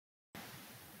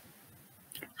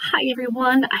Hi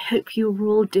everyone, I hope you're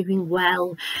all doing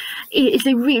well. It is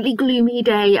a really gloomy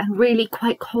day and really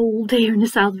quite cold here in the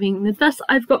south of England, thus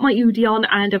I've got my hoodie on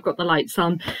and I've got the lights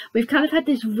on. We've kind of had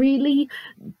this really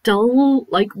dull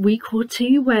week or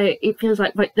two where it feels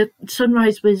like the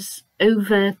sunrise was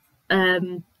over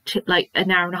like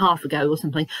an hour and a half ago or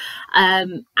something,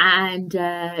 and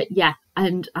I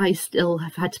still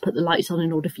have had to put the lights on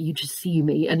in order for you to see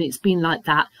me, and it's been like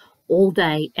that all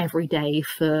day every day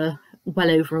for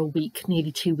well over a week,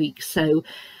 nearly 2 weeks. So,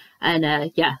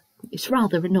 and yeah, it's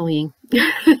rather annoying. But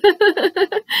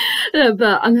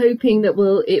I'm hoping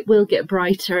that it will get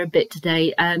brighter a bit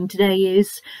today. Today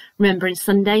is Remembrance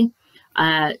Sunday.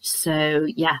 So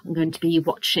yeah, I'm going to be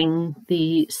watching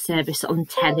the service on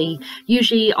telly.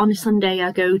 Usually on a Sunday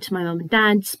I go to my mum and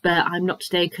dad's, but I'm not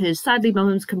today because sadly my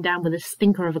mum's come down with a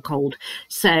stinker of a cold.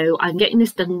 So I'm getting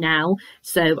this done now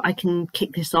so I can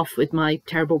kick this off with my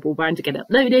terrible band to get it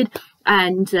uploaded,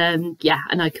 and yeah,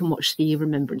 and I can watch the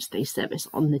Remembrance Day service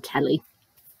on the telly.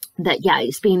 That yeah,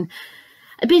 it's been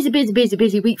a busy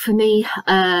week for me,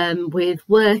 with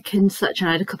work and such.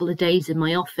 I had a couple of days in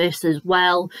my office as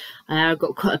well. I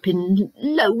got caught up in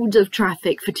loads of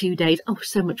traffic for 2 days. Oh,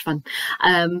 so much fun.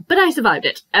 But I survived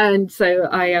it, and so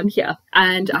I am here,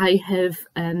 and I have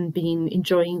been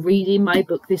enjoying reading my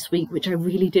book this week, which I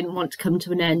really didn't want to come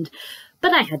to an end,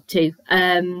 but I had to,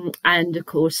 and of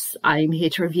course I'm here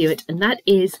to review it, and that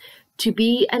is To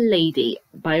Be a Lady,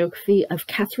 biography of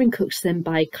Catherine Cookson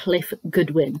by Cliff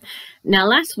Goodwin. Now,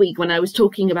 last week when I was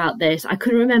talking about this, I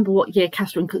couldn't remember what year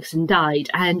Catherine Cookson died,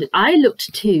 and I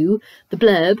looked to the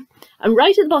blurb, and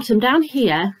right at the bottom down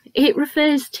here, it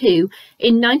refers to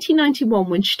in 1991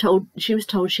 when she was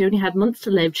told she only had months to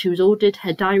live. She was ordered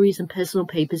her diaries and personal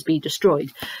papers be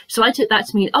destroyed. So I took that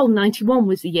to mean, oh, 91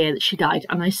 was the year that she died,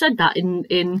 and I said that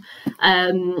in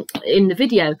the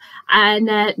video, and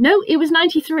no, it was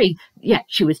 93. Yeah,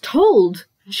 she was told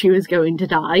she was going to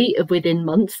die within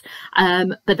months,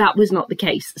 but that was not the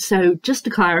case. So just to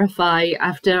clarify,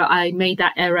 after I made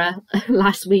that error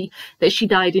last week, that she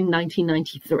died in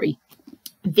 1993.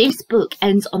 This book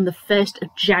ends on the 1st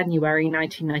of January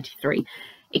 1993.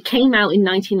 It came out in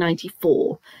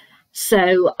 1994.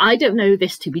 So I don't know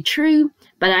this to be true,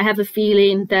 but I have a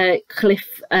feeling that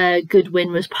Cliff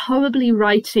Goodwin was probably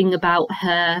writing about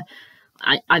her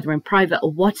either in private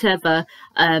or whatever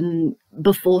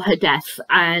before her death,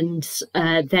 and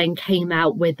then came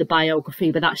out with the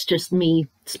biography. But that's just me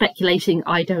speculating.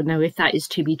 I don't know if that is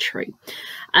to be true.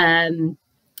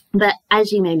 But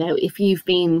as you may know, if you've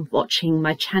been watching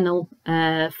my channel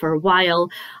for a while,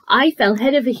 I fell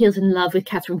head over heels in love with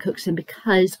Catherine Cookson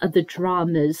because of the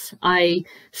dramas. I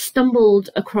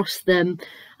stumbled across them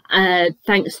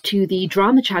thanks to the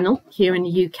drama channel here in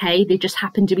the UK. They just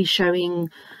happened to be showing,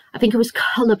 I think it was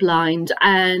Colourblind,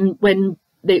 and when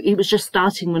it was just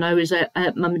starting when I was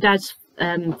at mum and dad's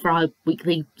for our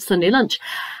weekly Sunday lunch,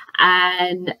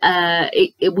 and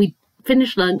we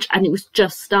finished lunch and it was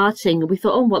just starting, and we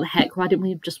thought, oh, what the heck, why didn't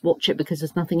we just watch it because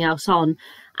there's nothing else on?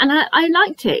 And I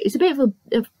liked it. It's a bit of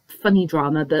a funny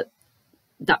drama, but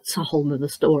that's a whole nother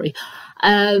story.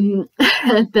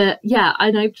 But yeah,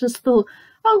 and I just thought,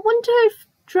 oh, I wonder if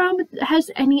drama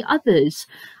has any others,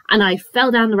 and I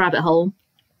fell down the rabbit hole.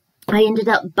 I ended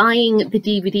up buying the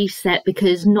DVD set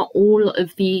because not all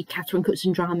of the Catherine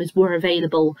Cookson dramas were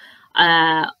available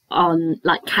on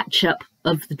catch up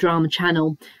of the drama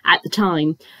channel at the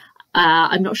time.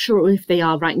 I'm not sure if they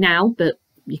are right now, but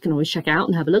you can always check out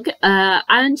and have a look.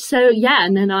 And so yeah,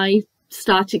 and then I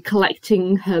started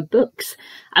collecting her books.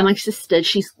 And my sister,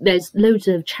 there's loads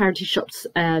of charity shops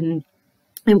in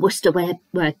Worcester where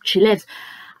she lives,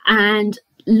 and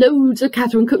loads of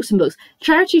Catherine Cookson books.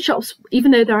 Charity shops, even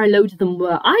though there are loads of them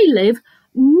where I live,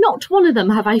 not one of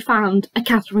them have I found a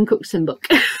Catherine Cookson book.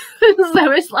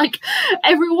 So it's like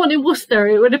everyone in Worcester,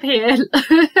 it would appear,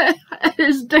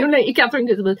 has donated Catherine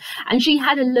Cookson books. And she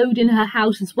had a load in her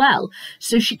house as well.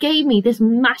 So she gave me this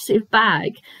massive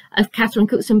bag of Catherine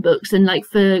Cookson books, and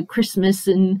for Christmas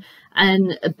and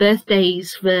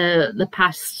birthdays for the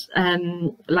past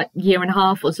year and a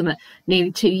half or something,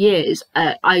 nearly 2 years,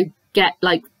 I get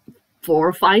 4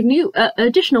 or 5 new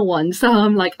additional ones. So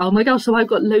I'm like, oh my gosh, so I've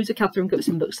got loads of Catherine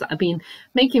Cookson books that I've been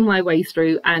making my way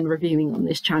through and reviewing on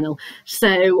this channel.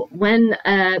 So when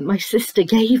my sister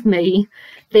gave me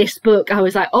this book, I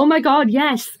was like, oh my god,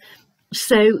 yes.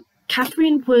 So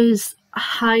Catherine was a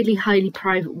highly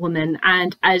private woman,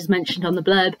 and as mentioned on the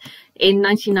blurb, in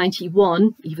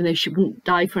 1991, even though she wouldn't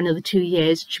die for another 2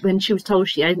 years, when she was told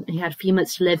she had a few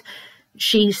months to live,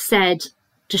 she said,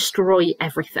 destroy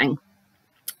everything.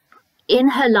 In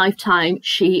her lifetime,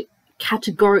 she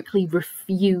categorically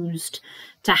refused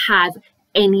to have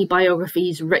any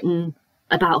biographies written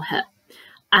about her.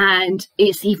 And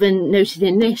it's even noted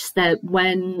in this that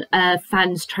when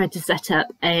fans tried to set up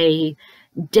a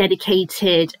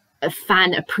dedicated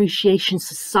fan appreciation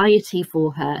society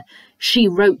for her, she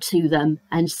wrote to them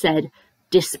and said,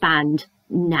 disband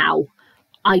now.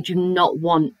 I do not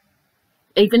want,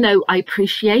 even though I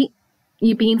appreciate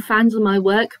you being fans of my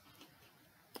work,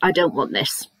 I don't want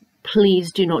this.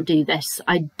 Please do not do this.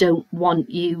 I don't want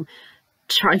you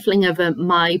trifling over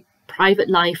my private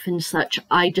life and such.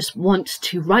 I just want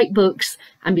to write books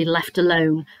and be left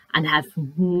alone and have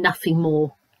nothing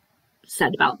more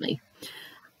said about me.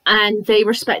 And they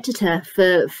respected her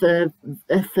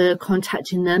for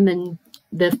contacting them, and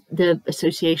the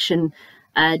association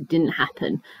didn't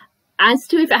happen. As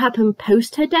to if it happened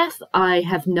post her death, I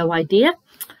have no idea.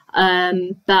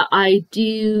 But I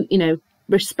do,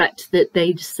 respect that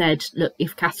they just said, look,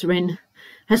 if Catherine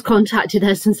has contacted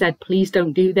us and said, please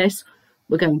don't do this,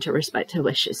 we're going to respect her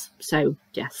wishes. So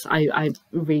yes, I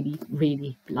really,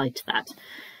 really liked that.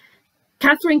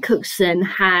 Catherine Cookson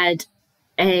had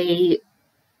a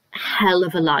hell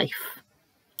of a life,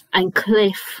 and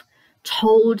Cliff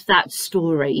told that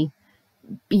story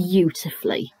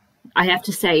beautifully. I have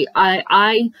to say,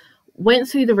 I went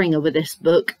through the ringer with this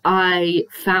book. I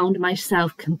found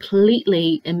myself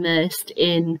completely immersed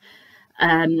in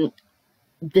the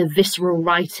visceral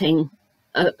writing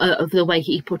of the way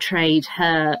he portrayed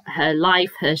her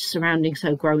life, her surroundings,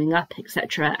 her growing up,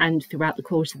 etc., and throughout the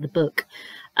course of the book.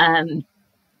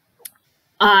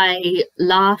 I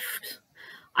laughed,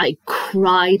 I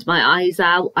cried my eyes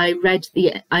out. I read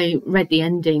the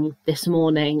ending this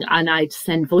morning, and I'd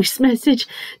send voice message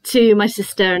to my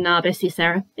sister and our bestie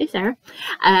Sarah. Hey Sarah,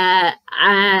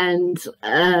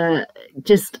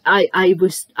 just I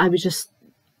was just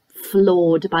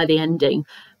floored by the ending.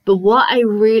 But what I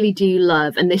really do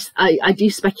love, and this I do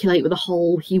speculate with the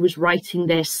whole he was writing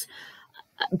this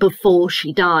before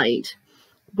she died.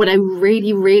 What I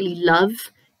really, really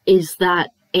love is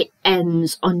that it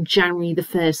ends on January the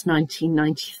 1st,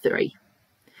 1993.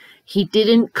 He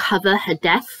didn't cover her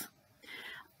death.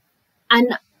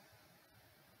 And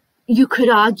you could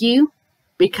argue,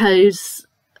 because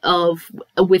of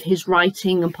with his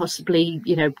writing and possibly,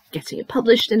 getting it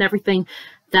published and everything,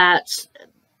 that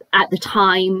at the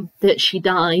time that she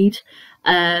died,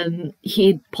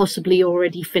 he'd possibly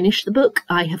already finished the book.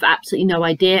 I have absolutely no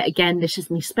idea. Again, this is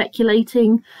me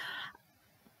speculating.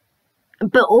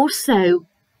 But also,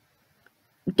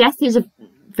 death is a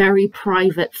very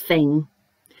private thing,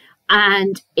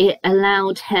 and it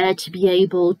allowed her to be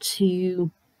able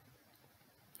to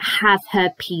have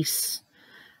her peace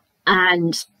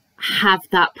and have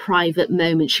that private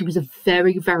moment. She was a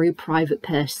very, very private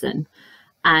person.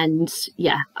 And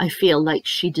yeah, I feel like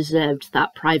she deserved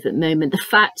that private moment. The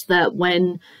fact that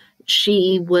when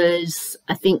she was,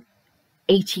 I think,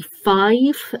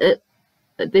 85 at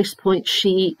this point,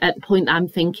 at the point I'm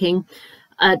thinking,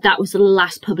 that was the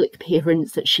last public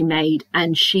appearance that she made.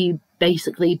 And she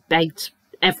basically begged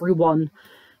everyone,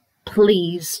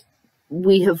 please,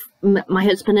 my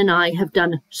husband and I have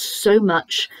done so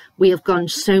much. We have gone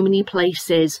so many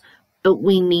places, but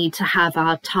we need to have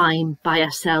our time by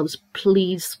ourselves.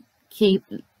 Please keep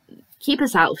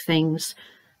us out of things.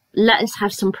 Let us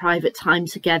have some private time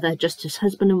together, just as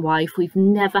husband and wife. We've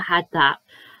never had that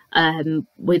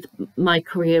with my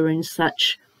career and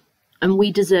such. And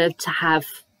we deserve to have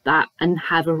that and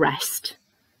have a rest.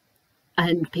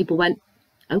 And people went,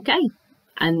 okay,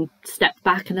 and stepped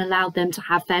back and allowed them to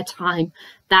have their time.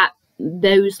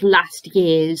 Those last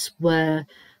years were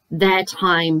their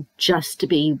time just to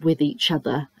be with each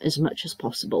other as much as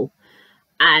possible.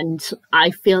 And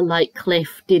I feel like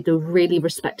Cliff did the really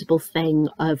respectable thing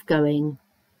of going,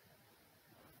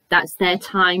 that's their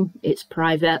time, it's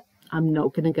private, I'm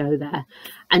not going to go there.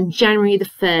 And January the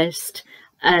 1st,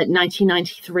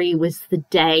 1993 was the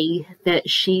day that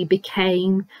she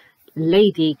became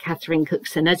Lady Catherine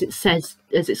Cookson, as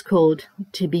it's called,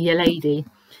 to be a lady.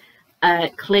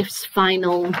 Cliff's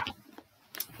final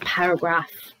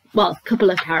paragraph, well, a couple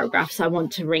of paragraphs I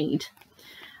want to read.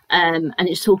 And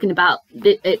it's talking about,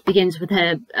 it begins with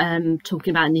her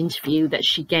talking about an interview that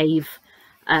she gave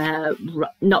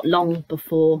not long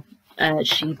before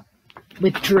she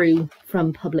withdrew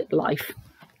from public life.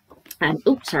 And,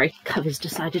 oh, sorry, covers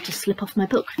decided to slip off my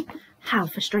book. How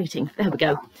frustrating. There we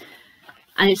go.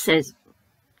 And it says,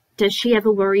 does she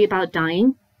ever worry about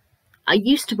dying? I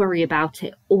used to worry about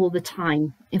it all the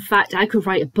time. In fact, I could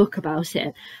write a book about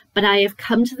it. But I have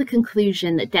come to the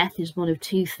conclusion that death is one of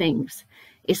two things.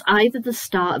 It's either the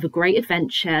start of a great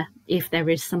adventure, if there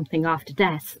is something after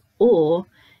death, or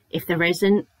if there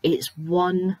isn't, it's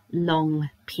one long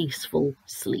peaceful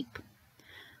sleep.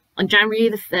 On January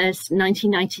the 1st,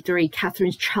 1993,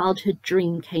 Catherine's childhood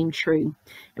dream came true.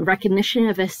 In recognition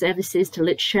of her services to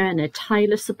literature and her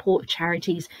tireless support of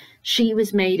charities, she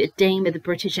was made a Dame of the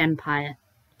British Empire.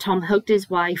 Tom hugged his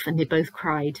wife and they both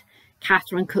cried.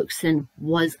 Catherine Cookson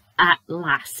was at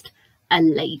last a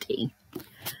lady.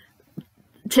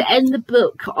 To end the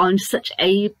book on such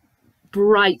a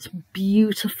bright,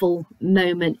 beautiful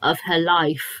moment of her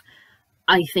life,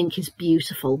 I think is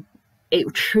beautiful.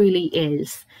 It truly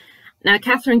is. Now,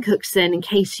 Catherine Cookson, in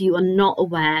case you are not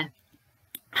aware,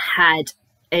 had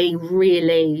a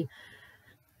really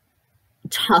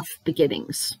tough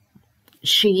beginnings.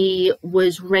 She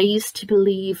was raised to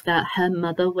believe that her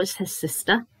mother was her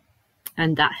sister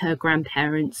and that her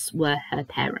grandparents were her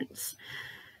parents.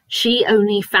 She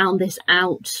only found out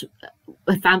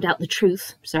the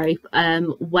truth,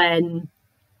 when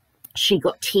she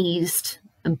got teased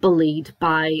and bullied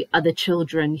by other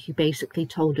children who basically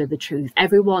told her the truth.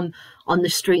 Everyone on the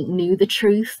street knew the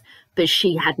truth, but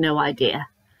she had no idea.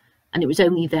 And it was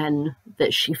only then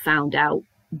that she found out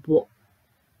what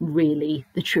really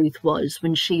the truth was,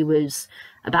 when she was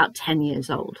about 10 years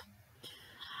old.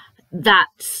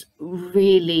 That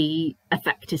really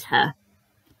affected her.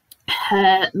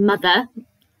 Her mother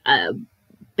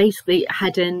basically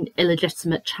had an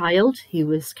illegitimate child who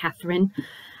was Catherine,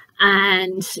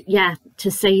 and yeah,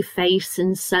 to save face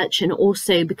and such, and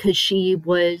also because she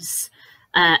was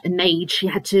a maid, she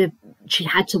had to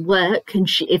work, and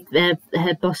if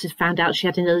her bosses found out she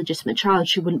had an illegitimate child,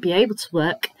 she wouldn't be able to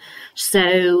work.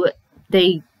 So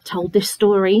they told this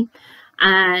story,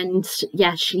 and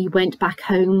yeah, she went back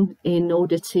home in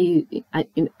order to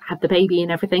have the baby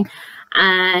and everything,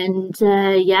 and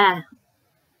yeah,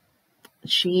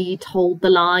 she told the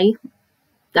lie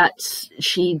that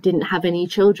she didn't have any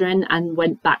children and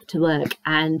went back to work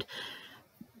and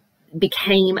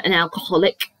became an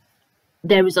alcoholic.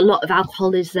 There was a lot of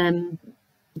alcoholism,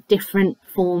 different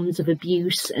forms of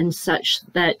abuse and such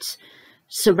that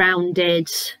surrounded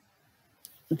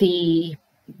the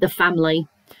family.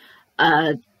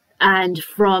 And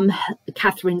from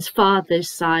Catherine's father's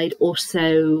side,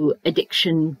 also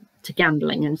addiction to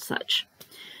gambling and such.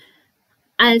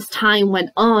 As time went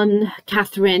on,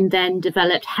 Catherine then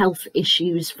developed health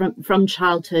issues from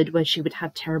childhood, where she would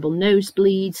have terrible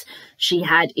nosebleeds. She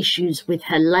had issues with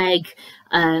her leg.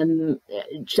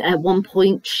 At one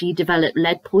point, she developed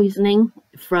lead poisoning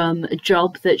from a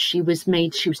job that she was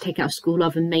taken out of school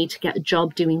of and made to get a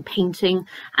job doing painting,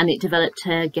 and it developed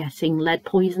her getting lead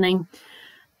poisoning.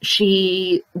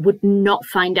 She would not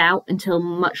find out until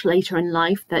much later in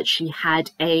life that she had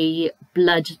a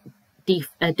blood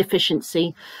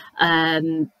deficiency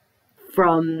that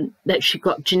she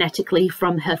got genetically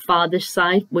from her father's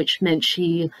side, which meant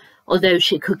although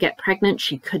she could get pregnant,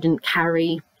 she couldn't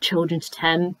carry children to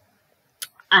term,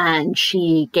 and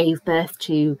she gave birth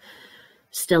to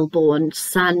stillborn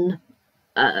son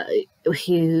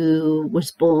who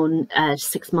was born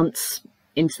 6 months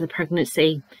into the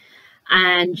pregnancy.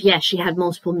 And yeah, she had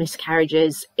multiple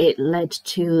miscarriages. It led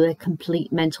to a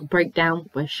complete mental breakdown,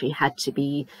 where she had to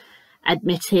be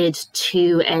admitted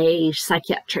to a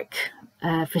psychiatric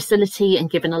facility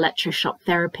and given electroshock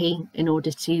therapy in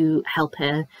order to help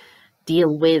her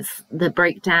deal with the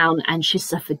breakdown. And she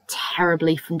suffered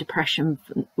terribly from depression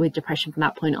from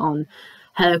that point on.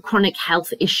 Her chronic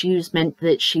health issues meant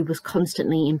that she was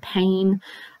constantly in pain.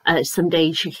 Some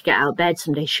days she could get out of bed,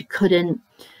 some days she couldn't.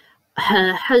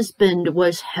 Her husband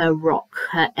was her rock,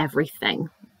 her everything.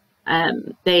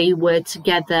 They were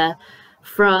together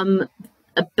from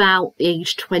about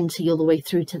age 20 all the way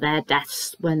through to their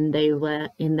deaths when they were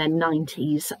in their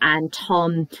 90s, and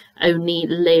Tom only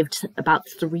lived about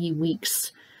 3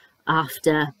 weeks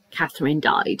after Catherine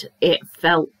died. It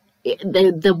felt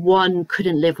the one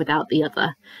couldn't live without the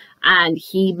other, and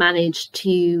he managed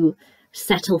to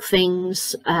settle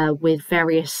things with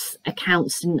various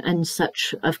accounts and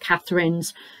such of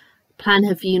Catherine's, plan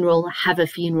her funeral, have a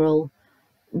funeral,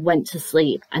 went to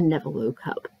sleep and never woke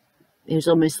up. It was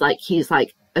almost like he's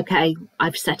like, okay,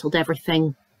 I've settled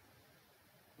everything.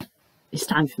 It's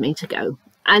time for me to go.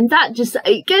 And that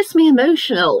it gets me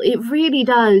emotional. It really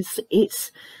does.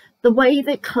 It's the way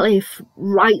that Cliff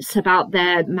writes about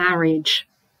their marriage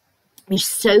is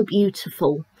so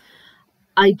beautiful.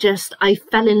 I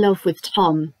fell in love with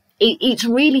Tom. It's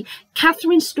really,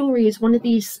 Catherine's story is one of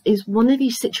these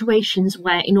situations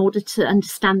where, in order to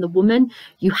understand the woman,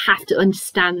 you have to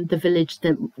understand the village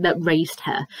that raised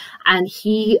her. And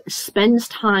he spends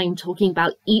time talking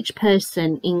about each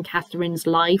person in Catherine's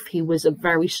life who was a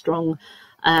very strong,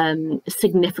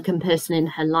 significant person in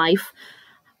her life.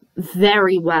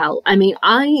 very well. I mean,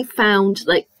 I found,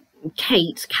 like,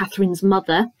 Kate, Catherine's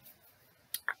mother,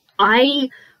 I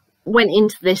went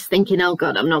into this thinking, oh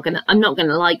God, I'm not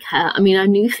gonna like her. I mean, I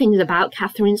knew things about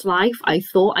Catherine's life. I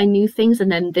thought I knew things,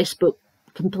 and then this book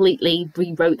completely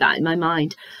rewrote that in my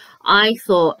mind. I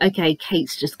thought, okay,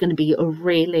 Kate's just going to be a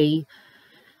really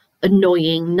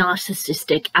annoying,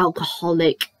 narcissistic,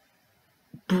 alcoholic,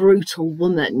 brutal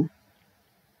woman.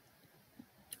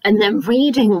 And then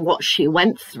reading what she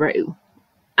went through,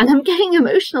 and I'm getting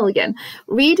emotional again,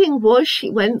 reading what she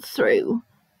went through,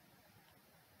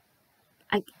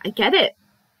 I get it.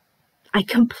 I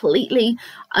completely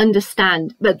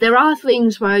understand. But there are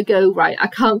things where I go, right, I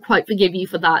can't quite forgive you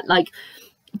for that. Like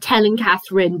telling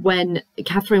Catherine, when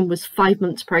Catherine was 5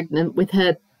 months pregnant with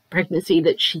her pregnancy,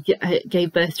 that she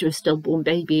gave birth to a stillborn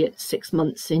baby at 6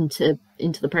 months into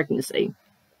the pregnancy.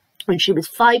 When she was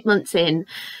 5 months in,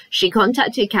 she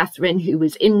contacted Catherine, who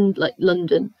was in, like,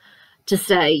 London, to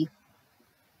say,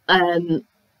 I'm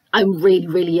really,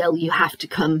 really ill. You have to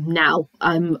come now.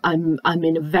 I'm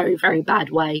in a very, very bad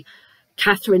way.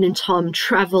 Catherine and Tom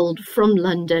travelled from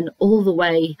London all the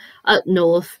way up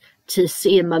north to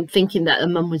see her mum, thinking that her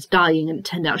mum was dying, and it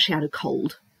turned out she had a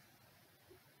cold.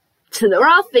 So there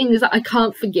are things that I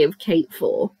can't forgive Kate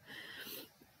for.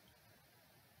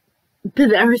 But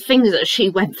there are things that she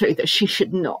went through that she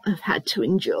should not have had to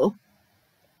endure.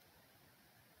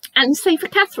 And same for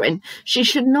Catherine. She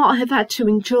should not have had to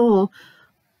endure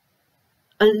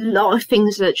a lot of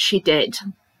things that she did.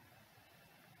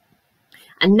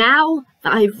 And now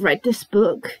that I've read this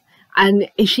book, and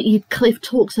Cliff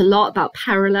talks a lot about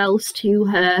parallels to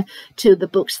the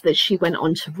books that she went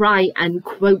on to write, and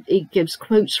it gives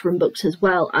quotes from books as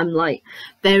well. I'm like,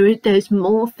 there's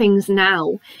more things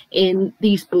now in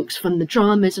these books from the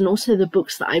dramas and also the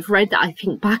books that I've read that I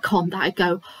think back on, that I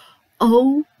go,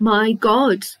 oh my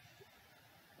God,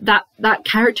 that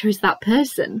character is that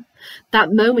person.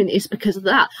 That moment is because of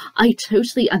that. I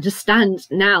totally understand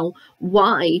now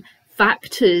why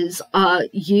factors are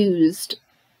used,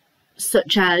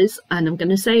 such as, and I'm going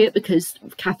to say it because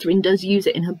Catherine does use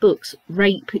it in her books,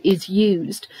 rape is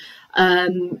used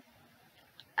as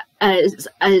the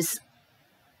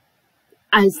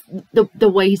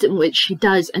ways in which she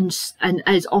does, and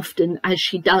as often as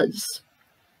she does,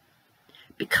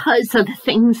 because of the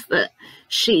things that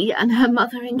she and her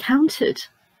mother encountered.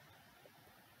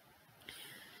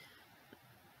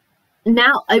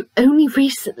 Now, I only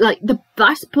recently, like, the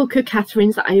last book of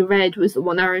Catherine's that I read was the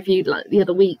one I reviewed, like, the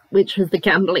other week, which was The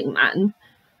Gambling Man.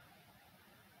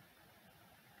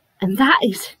 And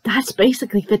that's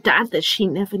basically the dad that she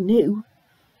never knew.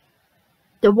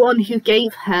 The one who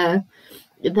gave her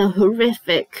the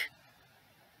horrific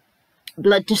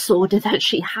blood disorder that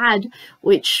she had,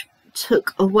 which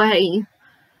took away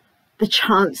the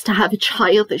chance to have a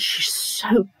child that she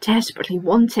so desperately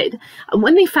wanted. And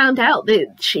when they found out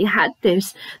that she had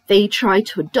this, they tried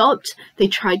to adopt, they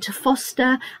tried to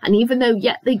foster, and even though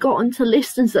they got onto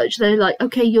lists and such, they're like,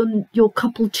 okay, you're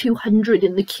couple 200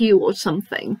 in the queue or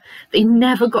something. They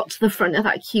never got to the front of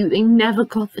that queue. They never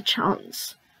got the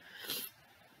chance.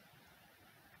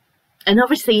 And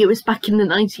obviously it was back in the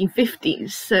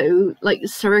 1950s, so like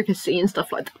surrogacy and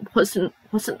stuff like that wasn't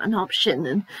an option.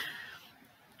 And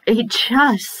it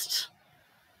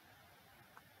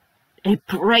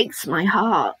breaks my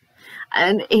heart.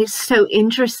 And it's so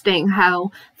interesting how,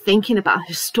 thinking about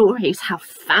her stories, how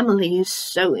family is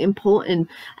so important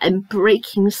and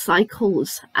breaking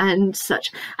cycles and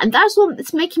such. And that's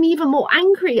what's making me even more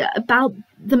angry about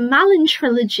the Malin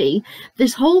trilogy,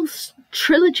 this whole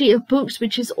trilogy of books,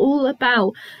 which is all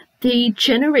about the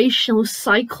generational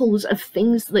cycles of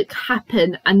things that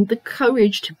happen and the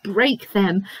courage to break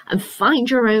them and find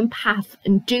your own path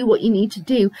and do what you need to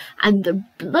do. And the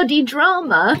bloody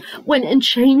drama went and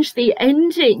changed the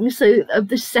ending of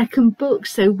the second book,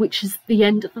 which is the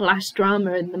end of the last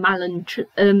drama in the Malin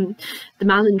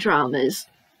dramas.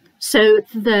 So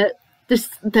the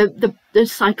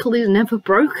cycle is never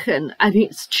broken, and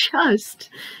it's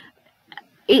just,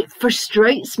 it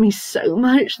frustrates me so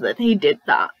much that they did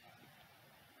that.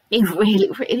 It really,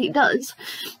 really does.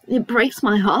 It breaks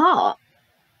my heart.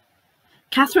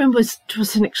 Catherine was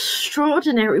an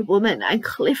extraordinary woman, and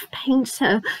Cliff paints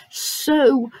her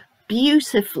so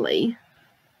beautifully.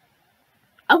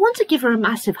 I want to give her a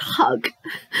massive hug.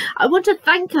 I want to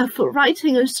thank her for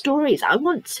writing her stories. I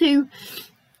want to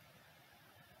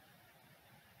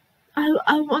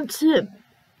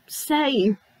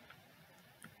say,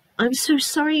 I'm so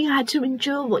sorry you had to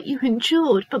endure what you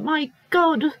endured, but my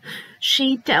God,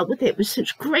 she dealt with it with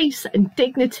such grace and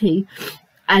dignity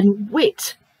and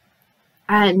wit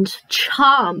and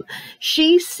charm.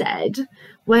 She said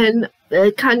when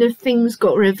kind of things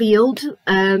got revealed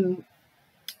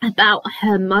about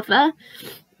her mother,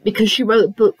 because she wrote a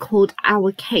book called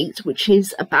Our Kate, which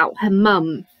is about her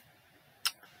mum.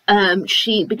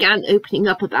 She began opening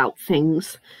up about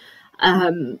things,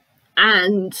 and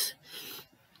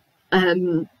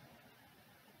the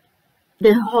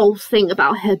whole thing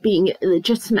about her being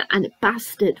illegitimate and a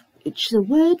bastard, which is a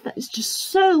word that is just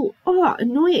so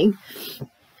annoying.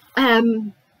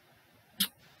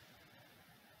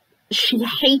 She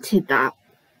hated that.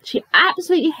 She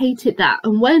absolutely hated that.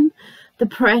 And when the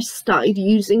press started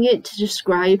using it to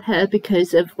describe her,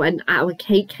 because of when Our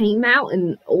Kate came out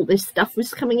and all this stuff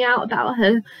was coming out about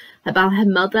her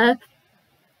mother,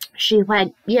 she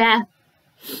went, yeah,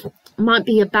 might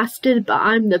be a bastard, but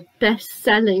I'm the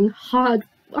best-selling,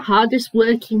 hardest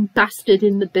working bastard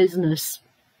in the business.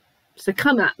 So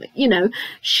come at me. You know,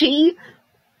 she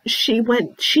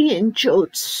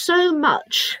endured so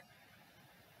much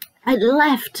and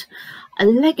left a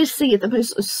legacy of the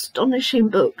most astonishing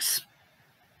books.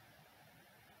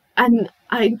 And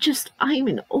I'm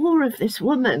in awe of this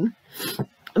woman.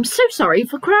 I'm so sorry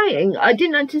for crying. I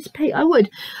didn't anticipate I would.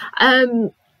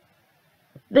 But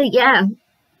yeah,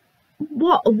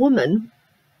 what a woman.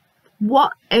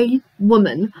 What a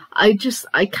woman. I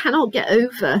cannot get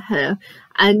over her.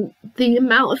 And the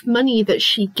amount of money that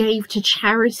she gave to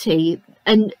charity.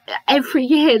 And every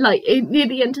year, like near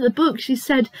the end of the book, she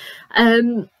said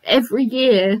every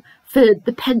year for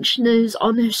the pensioners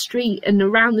on her street and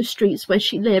around the streets where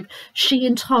she lived, she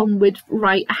and Tom would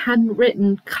write a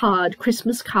handwritten card,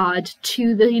 Christmas card,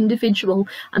 to the individual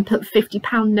and put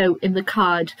 £50 note in the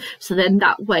card. So then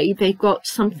that way they got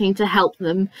something to help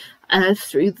them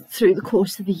through the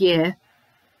course of the year.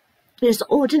 There's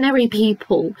ordinary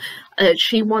people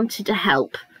she wanted to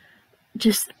help.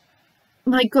 Just,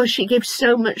 my gosh, she gave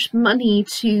so much money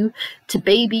to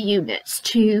baby units,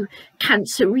 to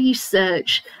cancer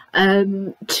research,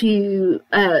 to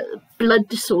blood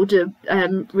disorder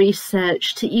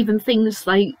research, to even things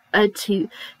like to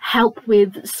help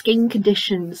with skin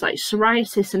conditions like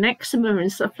psoriasis and eczema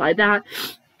and stuff like that.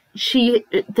 She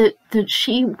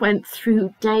went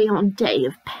through day on day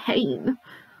of pain,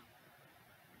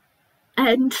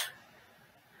 and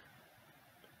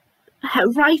her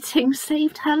writing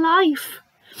saved her life,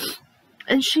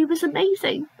 and she was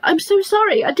amazing. I'm so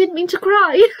sorry, I didn't mean to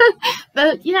cry.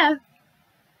 But yeah,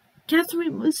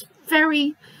 Catherine was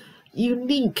very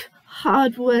unique,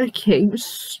 hardworking,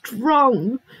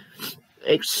 strong,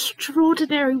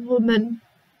 extraordinary woman,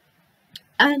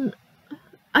 and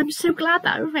I'm so glad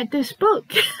that I read this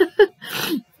book.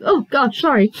 Oh gosh,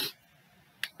 sorry.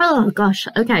 Oh gosh,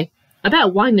 okay. I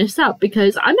better wind this up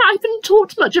because I haven't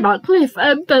talked much about Cliff,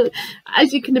 but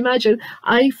as you can imagine,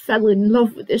 I fell in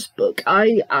love with this book.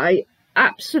 I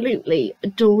absolutely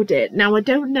adored it. Now, I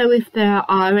don't know if there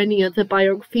are any other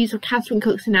biographies of Catherine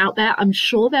Cookson out there. I'm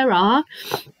sure there are.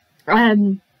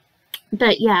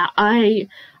 But yeah, I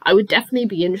would definitely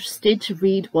be interested to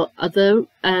read what others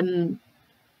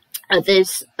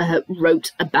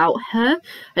wrote about her,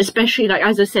 especially, like,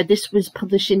 as I said, this was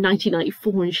published in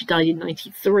 1994 and she died in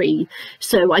 93,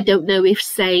 so I don't know if,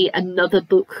 say, another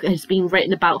book has been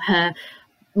written about her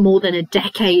more than a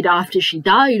decade after she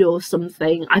died or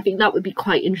something. I think that would be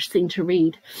quite interesting to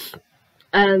read.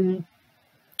 But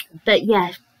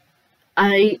yeah,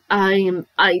 I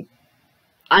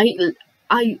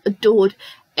adored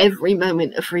every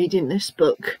moment of reading this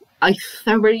book. I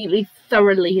thoroughly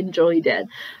enjoyed it.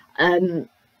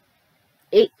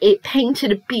 It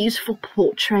painted a beautiful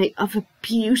portrait of a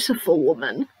beautiful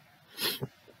woman,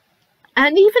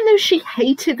 and even though she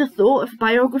hated the thought of a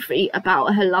biography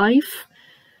about her life,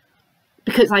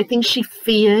 because I think she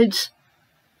feared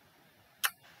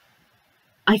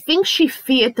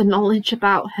the knowledge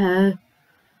about her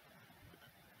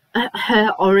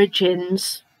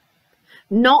origins,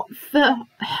 not for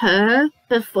her,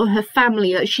 but for her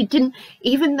family. Like, she didn't,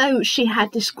 even though she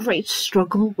had this great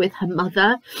struggle with her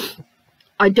mother,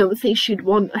 I don't think she'd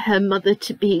want her mother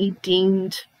to be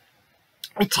deemed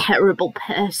a terrible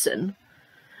person.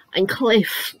 And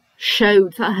Cliff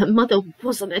showed that her mother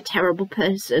wasn't a terrible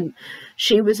person.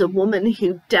 She was a woman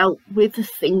who dealt with the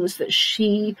things that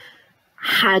she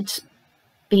had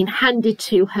been handed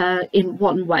to her in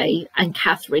one way, and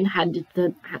Catherine handled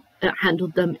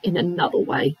them in another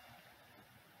way.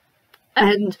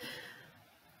 And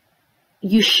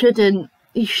you shouldn't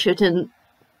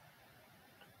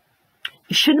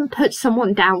put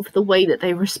someone down for the way that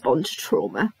they respond to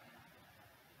trauma.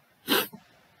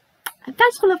 And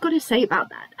that's all I've got to say about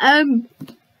that.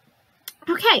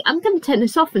 Okay, I'm going to turn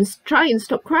this off and try and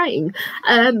stop crying.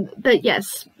 But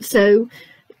yes, so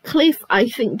Cliff, I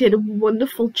think, did a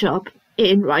wonderful job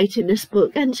in writing this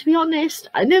book, and to be honest,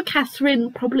 I know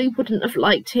Catherine probably wouldn't have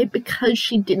liked it because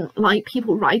she didn't like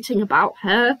people writing about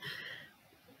her,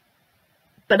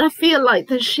 but I feel like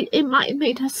that it might have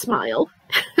made her smile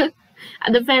at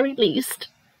the very least.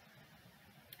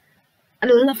 And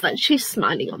I love that she's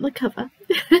smiling on the cover.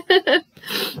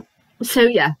 So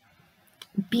yeah,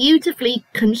 beautifully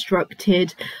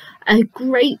constructed, a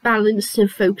great balance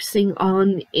of focusing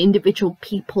on individual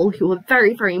people who are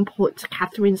very, very important to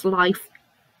Catherine's life.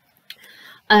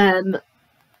 A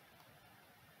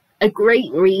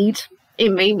great read.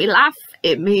 It made me laugh.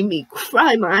 It made me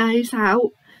cry my eyes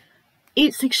out.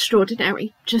 It's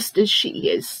extraordinary, just as she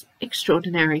is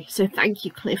extraordinary. So thank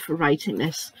you, Cliff, for writing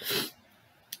this.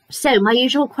 So my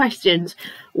usual questions: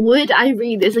 would I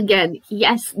read this again?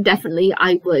 Yes, definitely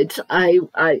I would.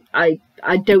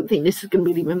 I don't think this is going to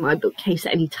be leaving my bookcase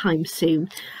anytime soon.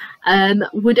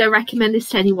 Would I recommend this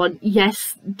to anyone?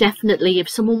 Yes, definitely. If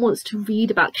someone wants to read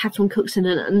about Catherine Cookson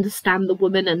and understand the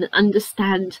woman and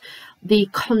understand the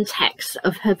context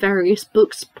of her various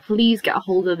books, please get a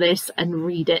hold of this and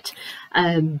read it.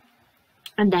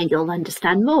 And then you'll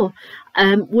understand more.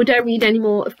 Would I read any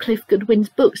more of Cliff Goodwin's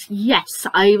books? Yes,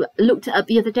 I looked it up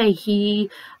the other day.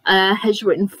 He has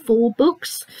written 4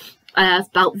 books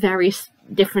about various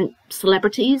different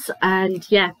celebrities, and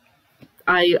yeah,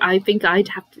 I think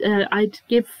I'd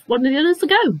give one of the others a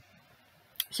go.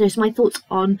 So here's my thoughts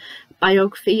on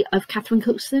biography of Catherine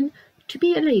Cookson, To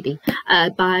Be a Lady,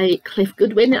 by Cliff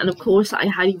Goodwin. And of course I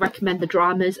highly recommend the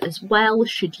dramas as well,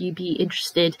 should you be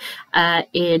interested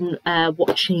in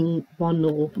watching one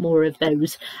or more of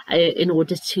those in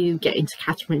order to get into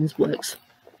Catherine's works.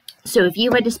 So if you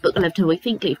read this book and loved what you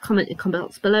think, leave a comment in the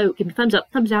comments below, give me a thumbs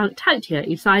up, thumbs down, tag it to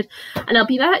your side, and I'll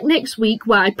be back next week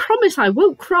where I promise I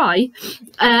won't cry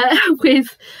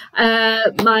with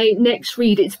my next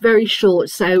read. It's very short,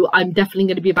 so I'm definitely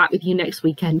going to be back with you next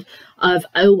weekend, of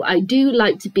Oh, I Do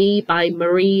Like to Be by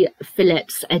Marie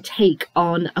Phillips, a take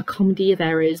on A Comedy of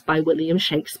Errors by William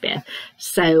Shakespeare.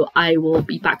 So I will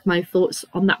be back with my thoughts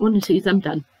on that one as soon as I'm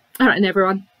done. All right,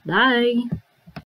 everyone, bye.